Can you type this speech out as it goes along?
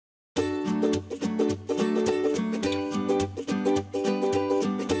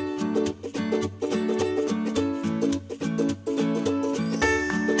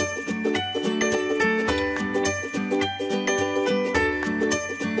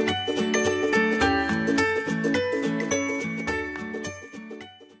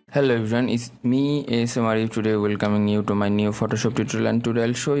Hello everyone, it's me ASM Arif today welcoming you to my new Photoshop tutorial, and today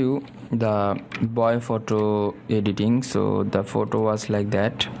I'll show you the boy photo editing. So the photo was like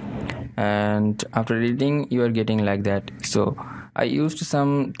that, and after editing you are getting like that. So I used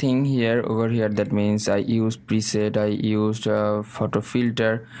something over here, that means I used preset, I used a photo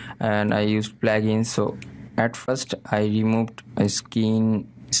filter, and I used plugins. So at first I removed a skin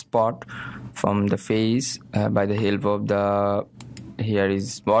spot from the face by the help of the here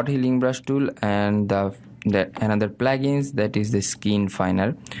is spot healing brush tool and the another plugins, that is the skin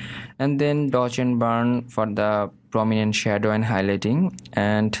finer, and then dodge and burn for the prominent shadow and highlighting.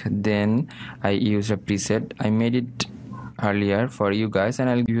 And then I use a preset, I made it earlier for you guys, and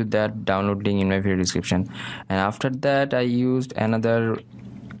I'll give you that download link in my video description. And after that I used another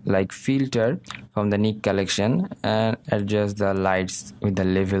like filter from the Nik Collection and adjust the lights with the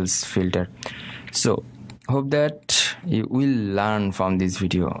levels filter. So hope that you will learn from this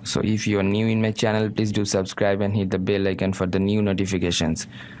video. So if you are new in my channel, please do subscribe and hit the bell icon for the new notifications.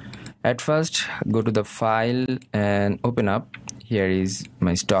 At first go to the file and open up, here is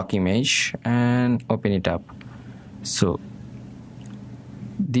my stock image, and open it up. So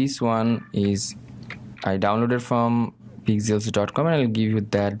this one is I downloaded from pixels.com, and I'll give you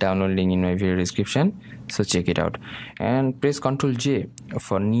that download link in my video description, so check it out. And press Ctrl J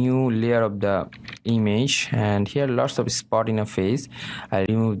for new layer of the image, and here lots of spot in a face. I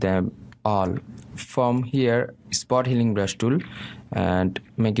remove them all. From here spot healing brush tool and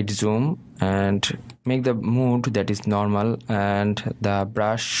make it zoom and make the mood that is normal, and the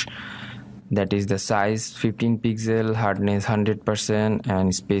brush that is the size 15 pixel, hardness 100%,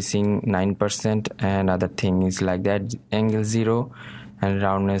 and spacing 9%, and other thing is like that, angle 0 and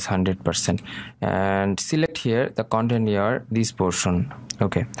roundness 100%. And select here the content layer, this portion,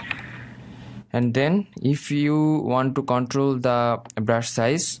 okay. And then if you want to control the brush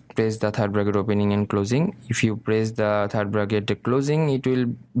size, press the third bracket opening and closing. If you press the third bracket closing, it will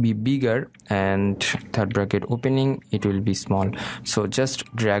be bigger, and third bracket opening, it will be small. So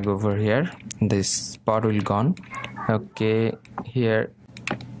just drag over here, this spot will gone, okay, here.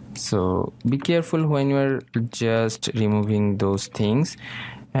 So be careful when you are just removing those things,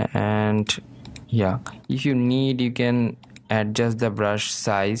 and yeah, if you need you can adjust the brush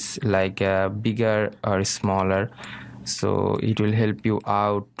size like bigger or smaller, so it will help you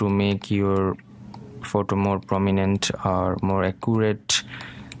out to make your photo more prominent or more accurate,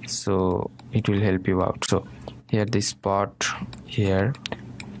 so it will help you out. So here this spot, here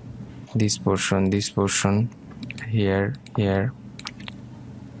this portion, here,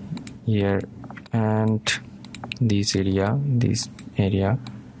 and this area,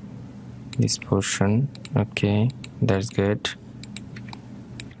 this portion, okay, that's good,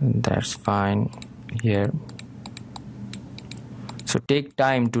 that's fine here. So take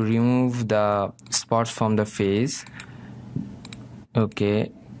time to remove the spots from the face,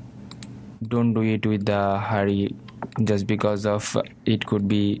 okay, don't do it with the hurry, just because of it could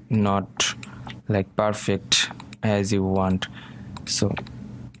be not like perfect as you want. So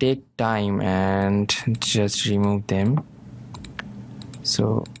take time and just remove them.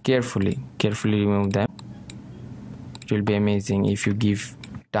 So carefully remove them. It will be amazing if you give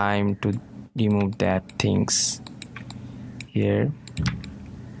time to remove that things. Here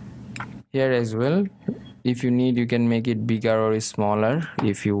as well, if you need you can make it bigger or smaller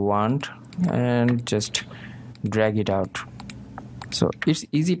if you want, and just drag it out. So it's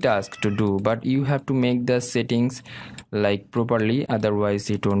easy task to do, but you have to make the settings like properly, otherwise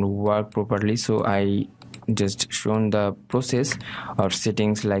it won't work properly. So I just shown the process of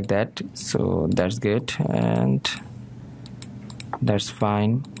settings like that, so that's good and that's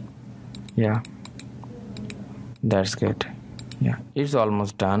fine. Yeah, that's good. Yeah, it's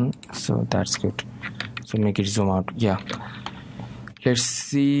almost done, so that's good. So make it zoom out. Yeah, let's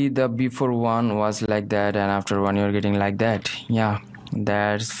see, the before one was like that, and after one you're getting like that. Yeah,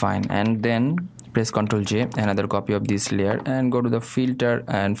 that's fine. And then press Ctrl J, another copy of this layer, and go to the filter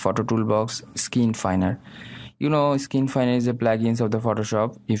and photo toolbox, skin finer. You know, skin finer is a plugin of the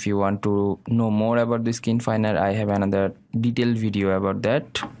Photoshop. If you want to know more about the skin finer, I have another detailed video about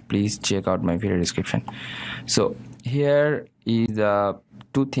that, please check out my video description. So here is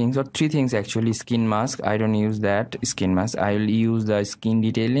two things or three things actually. Skin mask, I don't use that skin mask, I will use the skin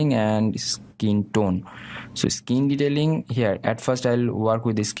detailing and skin tone. So skin detailing, here at first I'll work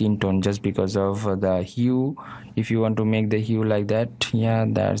with the skin tone just because of the hue. If you want to make the hue like that, yeah,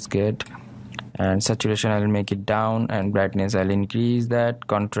 that's good. And saturation I'll make it down, and brightness I'll increase that,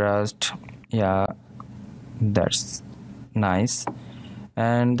 contrast, yeah, that's nice.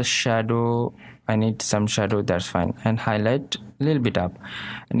 And the shadow, I need some shadow, that's fine. And highlight a little bit up.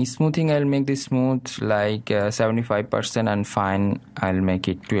 And smoothing, I'll make this smooth like 75%, and fine, I'll make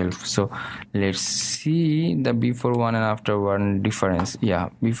it 12. So let's see the before one and after one difference. Yeah,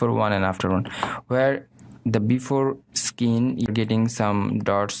 before one and after one, where the before skin you're getting some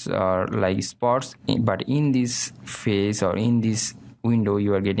dots or like spots, but in this face or in this window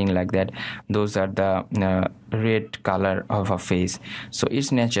you are getting like that. Those are the red color of a face, so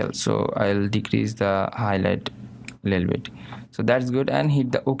it's natural. So I'll decrease the highlight a little bit. So that's good, and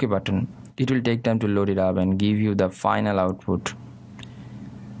hit the OK button. It will take time to load it up and give you the final output,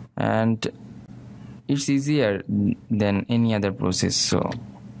 and it's easier than any other process. So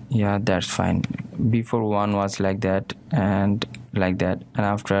yeah, that's fine. Before one was like that and like that, and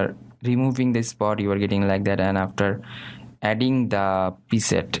after removing the spot you are getting like that, and after adding the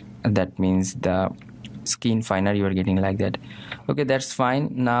preset, that means the skin finer, you are getting like that. Okay, that's fine.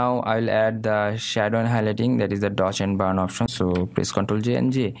 Now I'll add the shadow and highlighting, that is the dodge and burn option. So press Ctrl J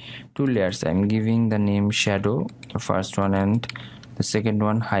and J, two layers. I'm giving the name shadow, the first one, and the second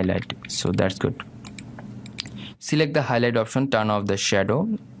one highlight. So that's good. Select the highlight option, turn off the shadow,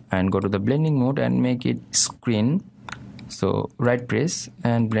 and go to the blending mode and make it screen. So right press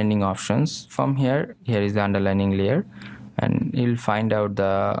and blending options. From here is the underlining layer, and you'll find out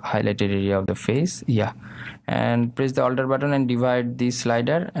the highlighted area of the face. Yeah, and press the Alt button and divide the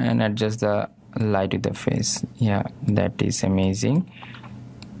slider and adjust the light with the face. Yeah, that is amazing.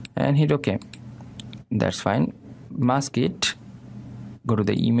 And hit OK. That's fine. Mask it, go to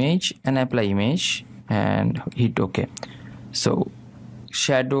the image and apply image and hit OK. So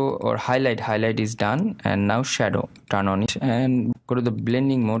shadow or highlight is done, and now shadow, turn on it and go to the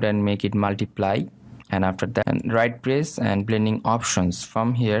blending mode and make it multiply. And after that, right press and blending options.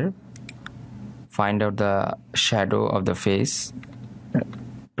 From here, find out the shadow of the face,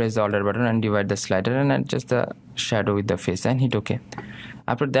 press the Alt button and divide the slider and adjust the shadow with the face and hit OK.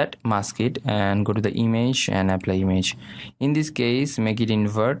 After that, mask it and go to the image and apply image. In this case, make it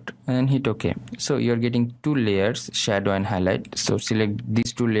invert and hit OK. So you're getting two layers, shadow and highlight. So select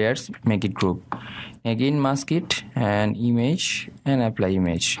these two layers, make it group. Again, mask it and image and apply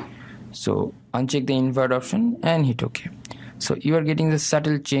image. So uncheck the invert option and hit OK. So you are getting the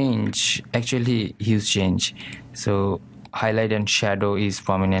subtle change, actually huge change. So highlight and shadow is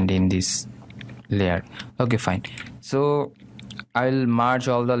prominent in this layer. Okay, fine. So I'll merge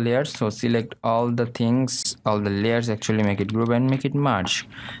all the layers. So select all the things, all the layers, actually make it group and make it merge.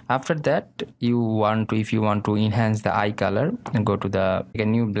 After that, if you want to enhance the eye color, go to a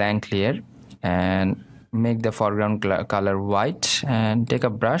new blank layer and make the foreground color white, and take a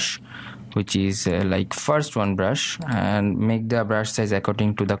brush which is like first one brush, and make the brush size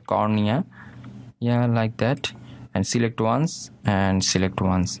according to the cornea. Yeah, like that. And select once and select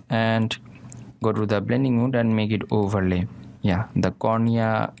once and go to the blending mode and make it overlay. Yeah, the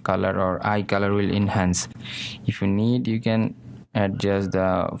cornea color or eye color will enhance. If you need, you can adjust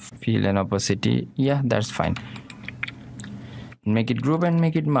the fill and opacity. Yeah, that's fine. Make it group and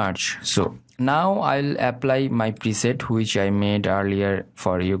make it merge. So now I'll apply my preset which I made earlier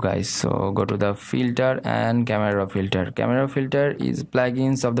for you guys. So go to the filter and camera filter. Camera filter is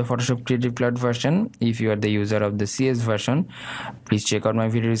plugins of the Photoshop Creative Cloud version. If you are the user of the CS version, please check out my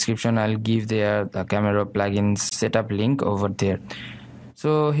video description. I'll give the camera plugins setup link over there.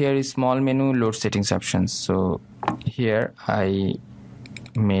 So here is small menu, load settings options. So here I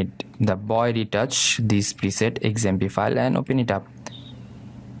made the boy retouch, this preset XMP file, and open it up.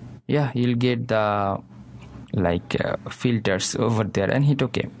 Yeah, you'll get the filters over there and hit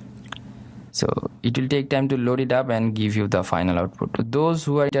OK. So it will take time to load it up and give you the final output. Those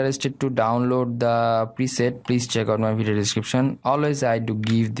who are interested to download the preset, please check out my video description. Always I do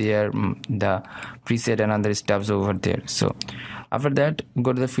give there the preset and other stuffs over there. So after that,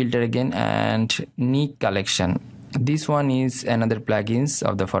 go to the filter again and Nik Collection. This one is another plugins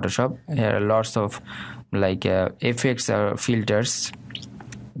of the Photoshop. Here are lots of effects or filters,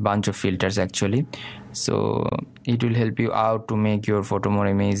 bunch of filters actually. So it will help you out to make your photo more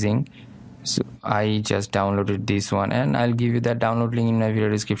amazing. So I just downloaded this one, and I'll give you the download link in my video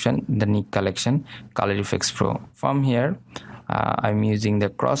description. The Nik Collection Color Effects Pro. From here, I'm using the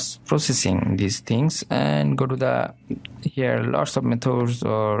cross processing these things, and go to the here lots of methods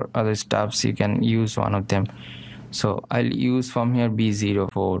or other stuffs. You can use one of them. So I'll use from here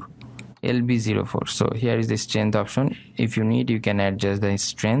B04, LB04. So here is the strength option. If you need, you can adjust the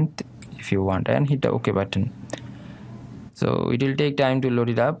strength if you want, and hit the OK button. So it will take time to load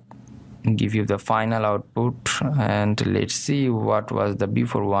it up, give you the final output, and let's see what was the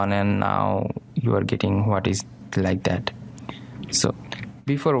before one and now you are getting what is like that. So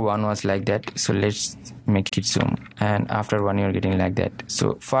before one was like that, so let's make it zoom, and after one you're getting like that.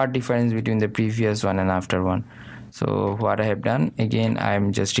 So far difference between the previous one and after one. So what I have done, again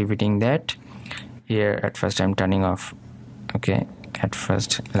I'm just repeating that. Here at first I'm turning off, okay, at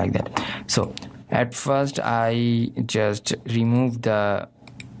first like that. So at first I just remove the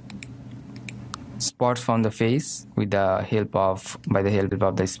spots from the face with the help of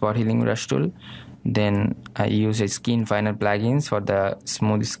the spot healing brush tool. Then I use a skin finer plugins for the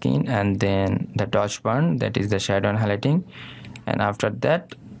smooth skin, and then the touch burn, that is the shadow and highlighting. And after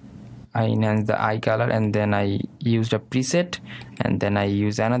that I enhance the eye color, and then I used a preset, and then I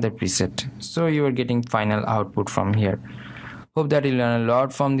use another preset. So you are getting final output from here. Hope that you learn a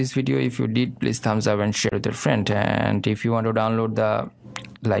lot from this video. If you did, please thumbs up and share with your friend. And if you want to download the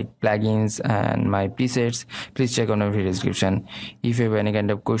plugins and my presets, please check on my video description. If you have any kind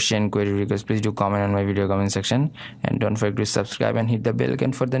of question, query, request, please do comment on my video comment section, and don't forget to subscribe and hit the bell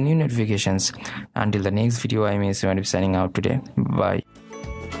icon for the new notifications. Until the next video, I am ASM Arif signing out today. Bye.